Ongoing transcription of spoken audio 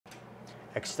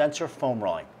Extensor foam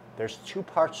rolling. There's two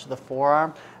parts to the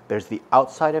forearm. There's the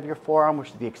outside of your forearm, which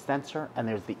is the extensor, and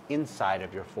there's the inside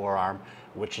of your forearm,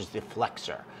 which is the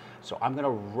flexor. So I'm gonna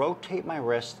rotate my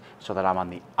wrist so that I'm on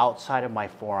the outside of my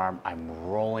forearm. I'm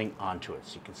rolling onto it.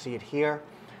 So you can see it here.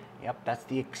 Yep, that's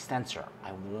the extensor.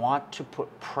 I want to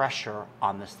put pressure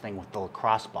on this thing with the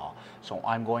lacrosse ball. So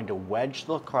I'm going to wedge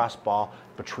the lacrosse ball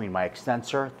between my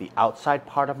extensor, the outside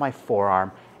part of my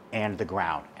forearm, and the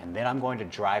ground. And then I'm going to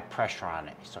drive pressure on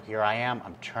it. So here I am,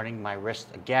 I'm turning my wrist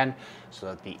again so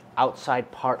that the outside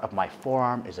part of my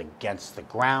forearm is against the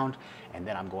ground. And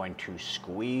then I'm going to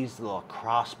squeeze the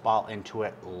lacrosse ball into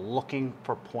it, looking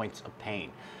for points of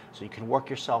pain. So you can work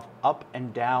yourself up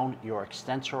and down your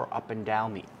extensor, up and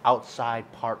down the outside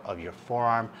part of your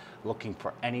forearm, looking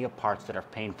for any parts that are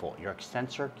painful. Your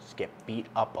extensors get beat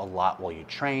up a lot while you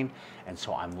train, and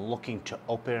so I'm looking to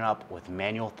open it up with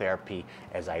manual therapy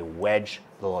as I wedge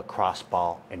the lacrosse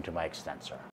ball into my extensor.